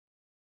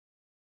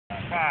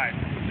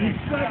Group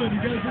 7,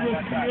 you guys are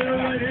with Sierra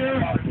right here.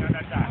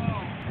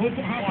 Hop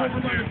over by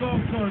the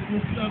golf cart,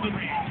 Group 7.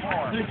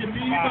 Take a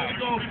knee by the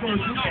golf cart.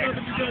 Group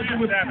 7, you guys are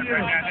with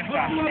Sierra.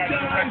 Hustle up,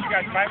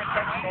 guys.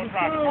 Let's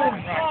go.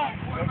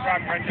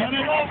 Got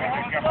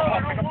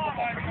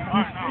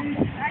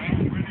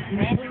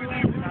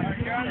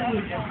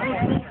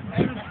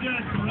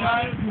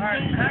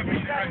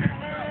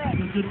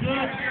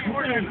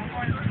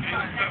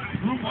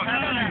Group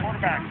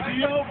 9,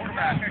 Theo.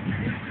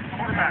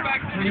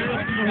 Here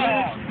to the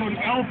left, Coach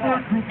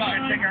Alford, Group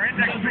 9. You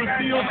guys with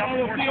Theo,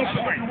 follow Theo,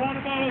 pick up your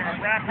water bottles.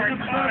 We're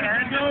going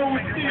to go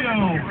with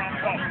Theo.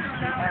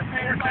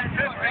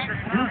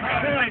 Group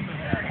 10,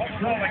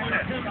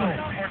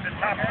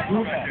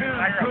 Group 10, right here.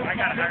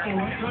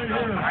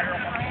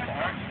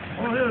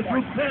 Oh, here,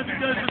 Group 10, you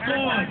guys are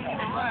going.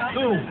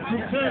 Go,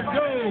 Group 10,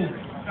 go.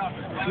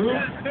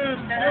 Group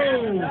 10, go.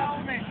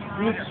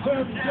 Group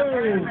 10, go.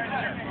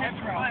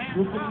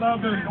 Group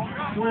 11,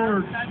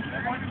 George.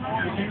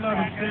 Group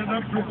 11, stand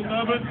up, Group 11.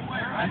 You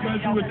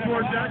guys are with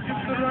George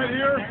Atkinson right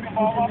here.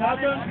 Group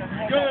 11,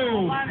 go.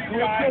 Go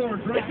with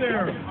George, right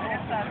there.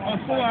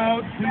 Hustle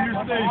out to your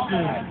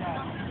station.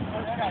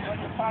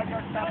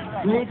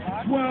 Group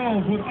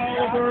 12 with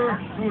Oliver,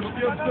 Coach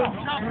Gibson,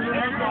 turn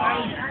around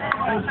guys.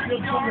 Coach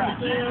Gibson right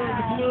there in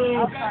the blue.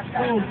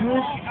 Go,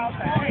 Group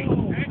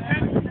 12.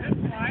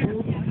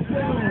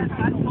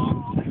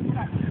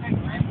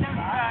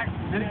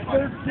 And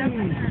 13,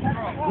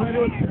 right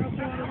here,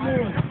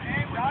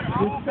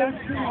 Group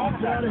 13,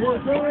 get out of here,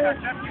 go!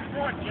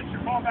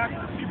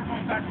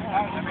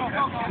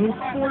 Group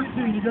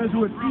 14, you guys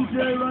are with TJ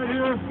right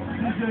here,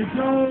 TJ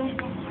Jones.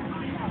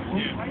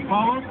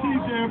 Follow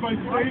TJ, everybody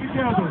stay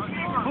together.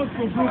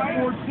 Hustle, Group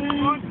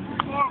 14.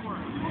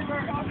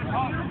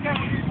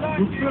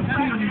 Group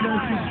 15, you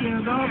guys can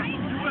stand up.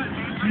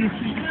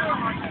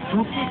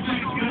 Group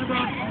 15, stand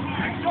up.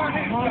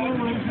 Follow,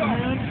 raise your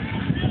hand.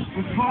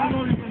 With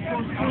Carlo, you can go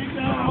straight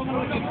down all the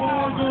way to the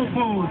ball, go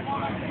forward.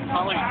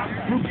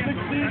 Group 16,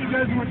 you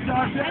guys are with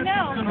Josh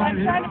Atkinson right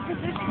here.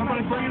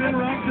 Somebody bring it in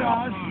around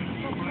Josh.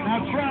 Now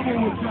travel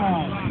with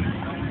Josh.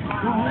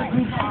 Go ahead,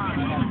 Group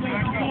 16, you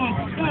guys come on.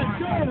 Hey,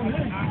 go!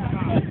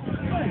 Hey,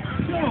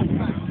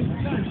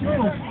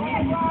 go!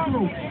 Hey,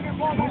 go!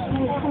 Let's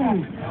go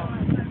through.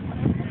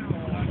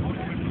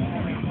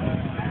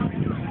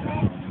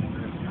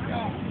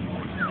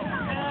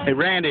 Hey,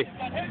 Randy,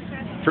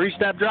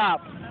 3-step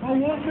drop. Oh,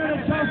 1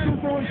 minute, Joshua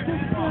boys, 6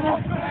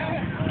 minutes.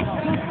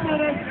 6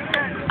 minutes.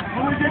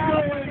 And we get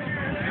going.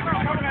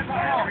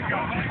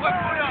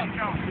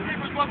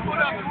 One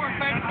foot up. We're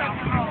paying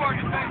attention to the board.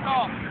 Get back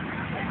off.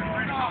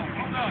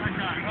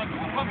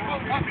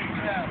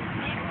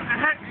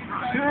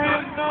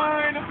 Turn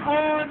 9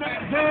 on the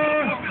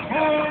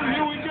horn.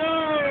 Here we go.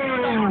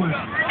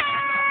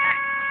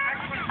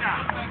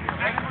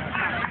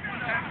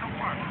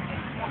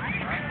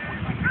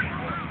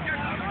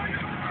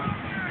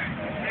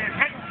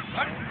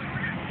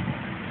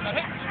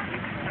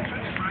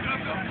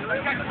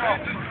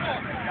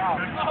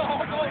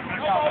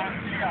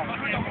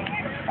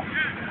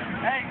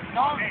 Hey,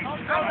 don't run.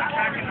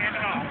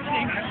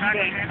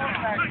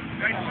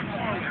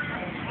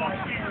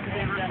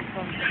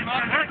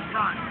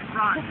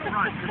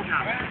 Good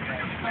job.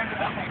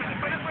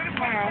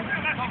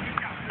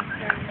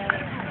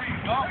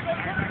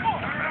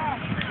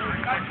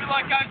 I feel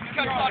like guys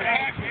cut a lot of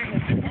action.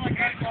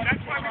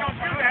 That's why we don't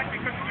do that,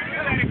 because if we do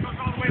that, it goes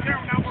all the way there,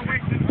 and now we're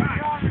wasting time.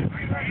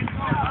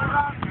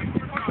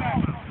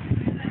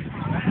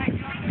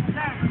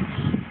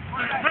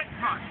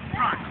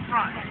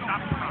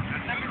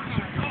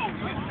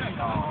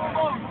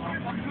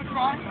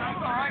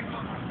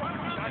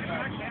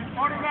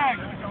 Quarterback.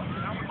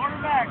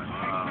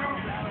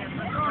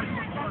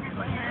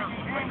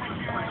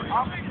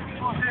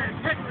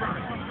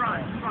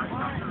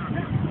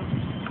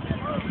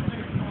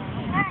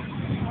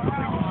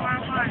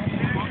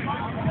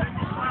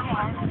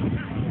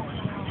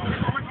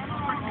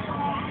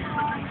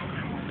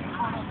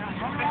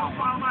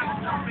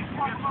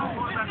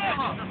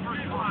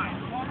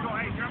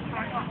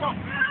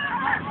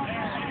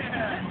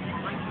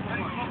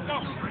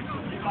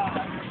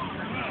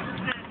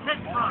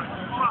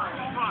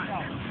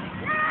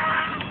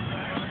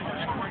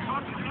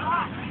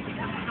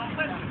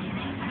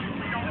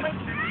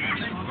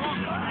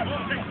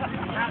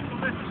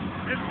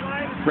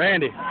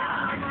 Randy,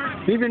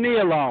 leave your knee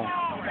alone.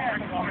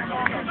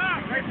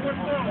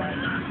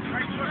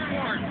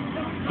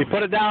 You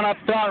put it down up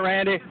front,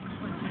 Randy. Here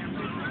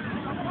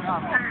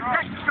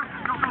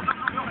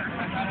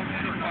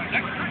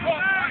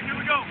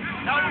we go.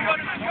 Now we go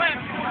to the slam.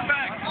 We're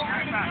back.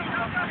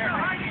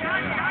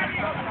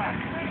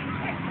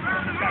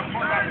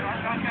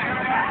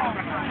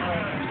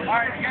 All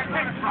right, you got to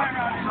take a time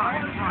out.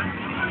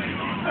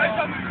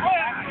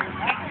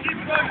 Keep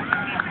going.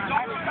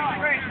 Don't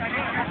race. I need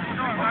you to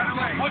throw right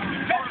away. Let's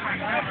go.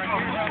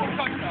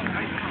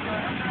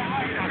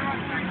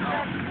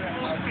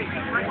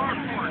 Right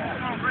forward.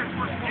 Right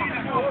forward.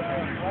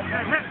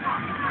 Hit.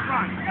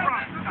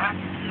 Front.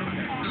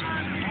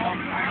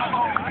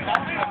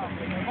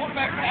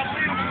 back. Gotta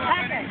lead him a little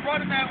bit. He's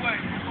running that way.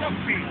 Jump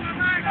feet.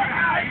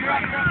 You're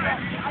on the run back.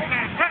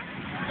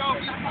 Go.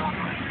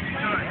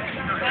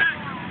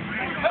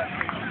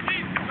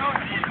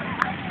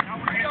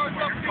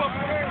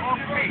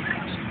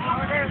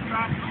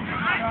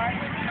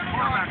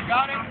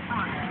 Got it?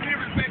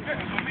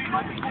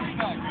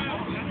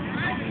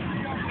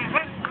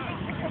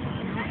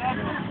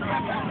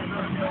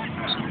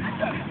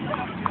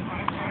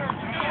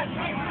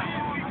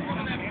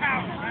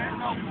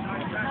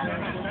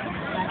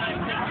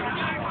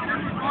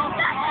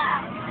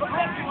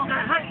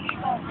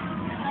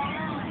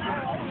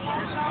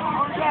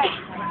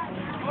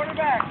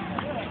 Quarterback.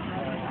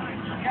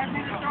 You guys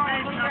need to throw it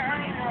a little bit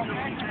earlier,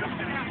 okay?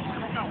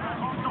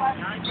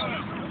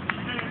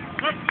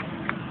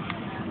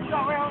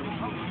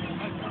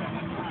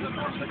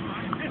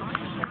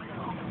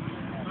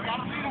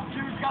 Gotta lead him,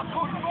 Juice. Got to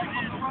push away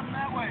from him. Running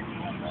that way.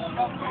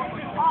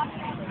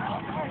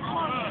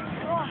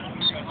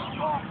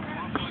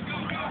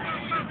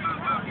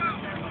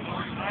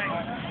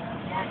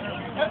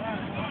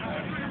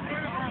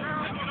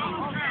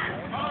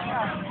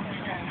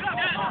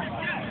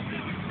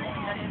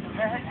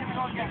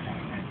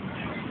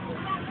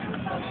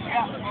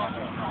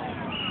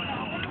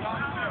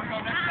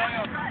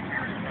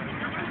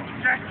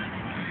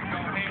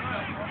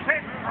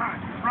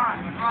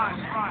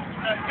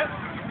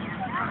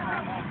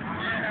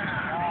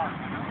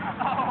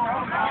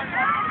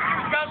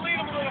 You gotta lead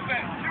him a little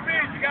bit.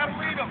 You gotta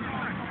lead him.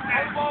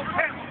 Hold the ball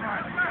tight.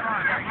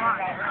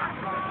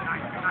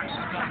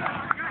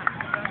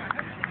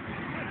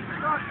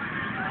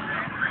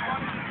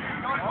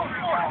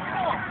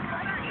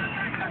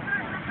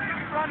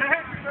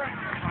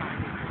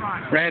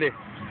 Randy,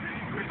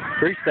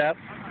 3-step.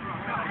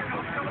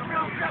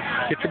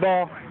 Get your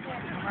ball.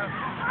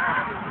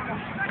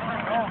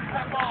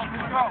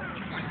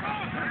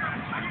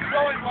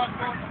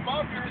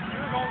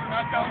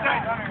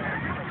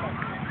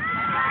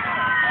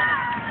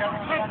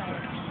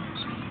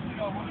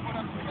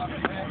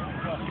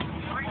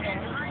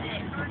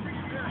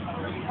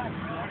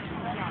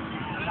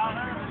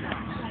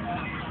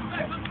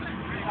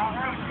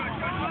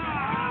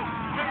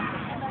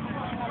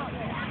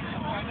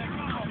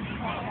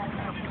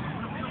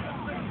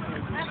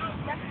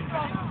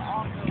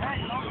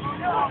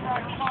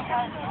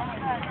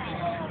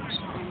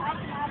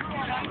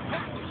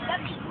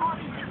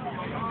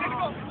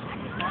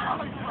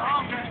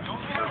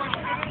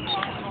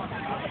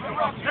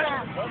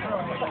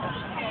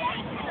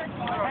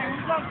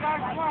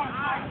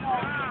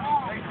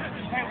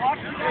 Hey, watch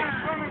the guy in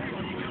front of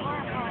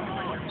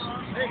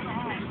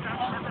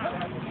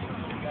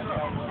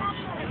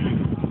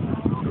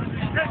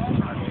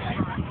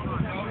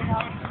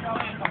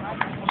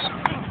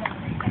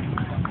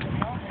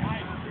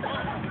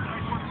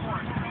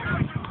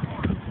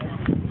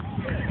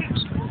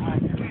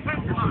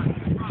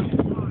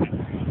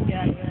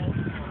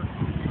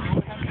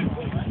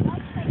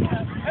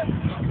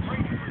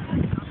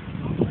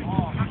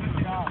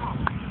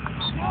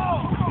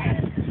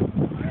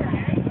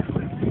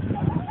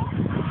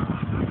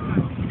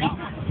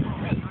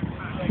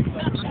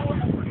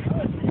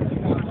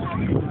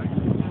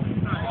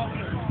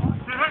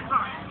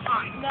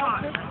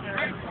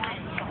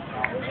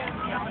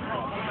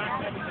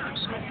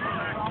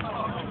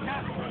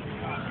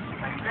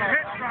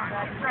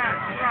Right.